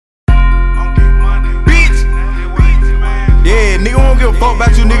give a fuck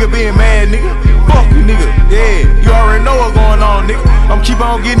about you nigga being mad, nigga. Fuck you nigga, yeah. You already know what's going on, nigga. I'm keep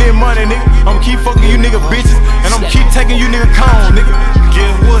on getting that money, nigga. I'm keep fucking you nigga bitches, and I'm keep taking you nigga calm, nigga.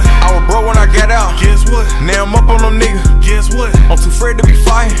 Guess what? I was broke when I got out. Guess what? Now I'm up on them niggas. Guess what? I'm too afraid to be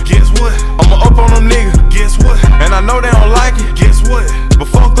fighting. Guess what? I'ma up on them niggas. Guess what? And I know they don't like it. Guess what? But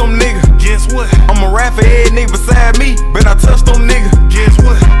fuck them niggas. Guess what? I'ma rap for every nigga beside me. Bet I touch them niggas. Guess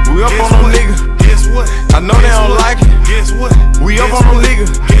what? We up on them niggas. Guess what? I know they don't like it. Guess what? We up on them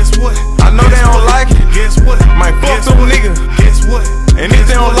niggas. Guess what? I know they don't like it. Guess what? Might fuck them niggas. Guess what? And if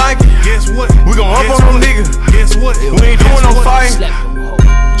they don't like it, guess what? we gon' up on them niggas. Guess what? We ain't doing no fighting.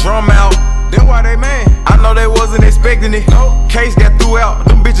 Drum out, that's why they mad. I know they wasn't expecting it. Case got threw out,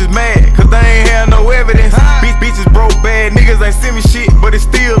 them bitches mad, cause they ain't had no evidence. Bitches broke bad, niggas ain't send me shit, but it's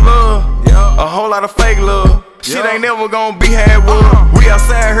still love. A whole lot of fake love. Shit ain't never gonna be had with. We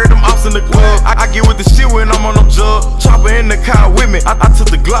outside, heard them ops in the club. I get with the shit when I'm on them drugs. Chopper in the car with me, I took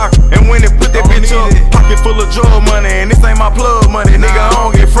the Glock and went and put that bitch up. Pocket full of drug money, and this ain't my plug money. Nigga, I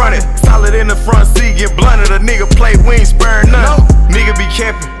don't get fronted. Solid in the front seat, get blunted. A nigga play, we ain't sparing none. Nigga be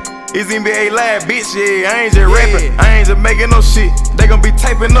capping. It's NBA Live, bitch, yeah, I ain't just rapping, I ain't just making no shit. They gon' be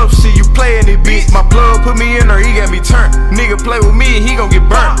taping up shit, you playin' it, bitch. My plug put me in there, he got me turned. Nigga play with me, he gon' get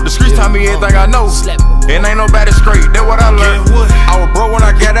burnt. The streets taught me everything I know, and ain't nobody straight, that's what I learned. I was broke when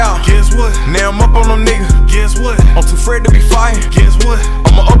I got out, guess what? Now I'm up on them niggas, guess what? I'm too afraid to be fighting, guess what?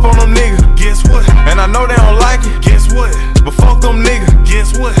 I'ma up on them niggas, guess what? And I know they don't like it, guess what? But fuck them niggas,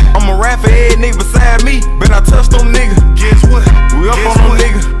 guess what? I'ma rap for every nigga beside me, bet I touch them niggas, guess what? We up on them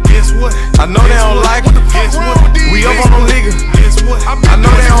niggas, guess what? I know they don't like it, guess what? We up on them niggas, guess what? I know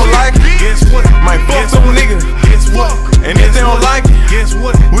they don't like it, guess what? Might fuck them niggas, guess what? And if they don't like it, guess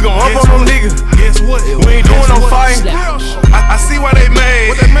what? We gon' up on them niggas, guess what? We ain't doing no fighting. I see why they mad.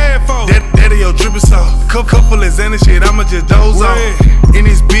 What they mad for? Daddy, your drippin' sauce. Couple of Xanax shit, I'ma just doze off. In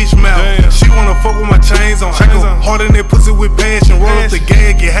his bitch mouth. She wanna fuck with my chains on. I go hard in that pussy with passion. Roll up the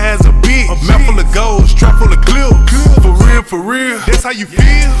gag, get high as a bitch. Mouth full of gold, strap full of clips. For real, that's how you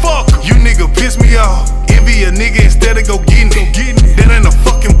feel? Fuck you nigga piss me off. Envy a nigga instead of go getting it. That ain't a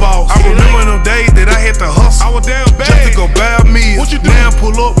fucking boss. I remember them days that I had to hustle. I was down bad. Just to go buy me. What you do? Now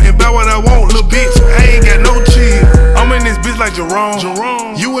pull up and buy what I want, little bitch. I ain't got no cheese. I'm in this bitch like Jerome.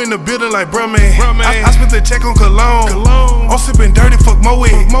 You in the building like bruh man. I spent the check on cologne. I'm sipping dirty, fuck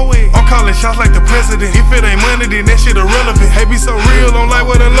Moet. I'm calling shots like the president. If it ain't money, then that shit irrelevant. Hey, be so real, don't like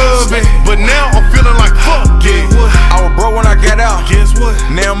what I love it. But now I'm feeling like fuck. Yeah, I was broke when I got out. Guess what?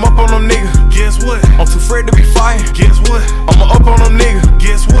 Now I'm up on them niggas. Guess what? I'm too afraid to be fighting. Guess what? I'ma up on them niggas.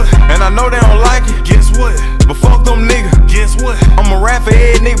 Guess what? And I know they don't like it. Guess what? But fuck them niggas. Guess what? I'ma rap for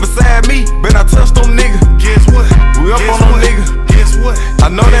every nigga beside me. Bet I touch them niggas. Guess what? We up on them niggas. Guess what? I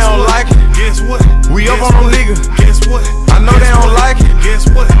know they don't like it. Guess what? We up on them niggas. Guess what? I know they don't like it. Guess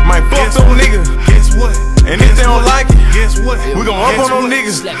what? Might fuck them niggas. Guess what? And if they don't like it, guess what? We gon' up on them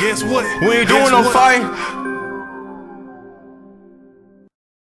niggas. Guess what? We ain't doing no fighting.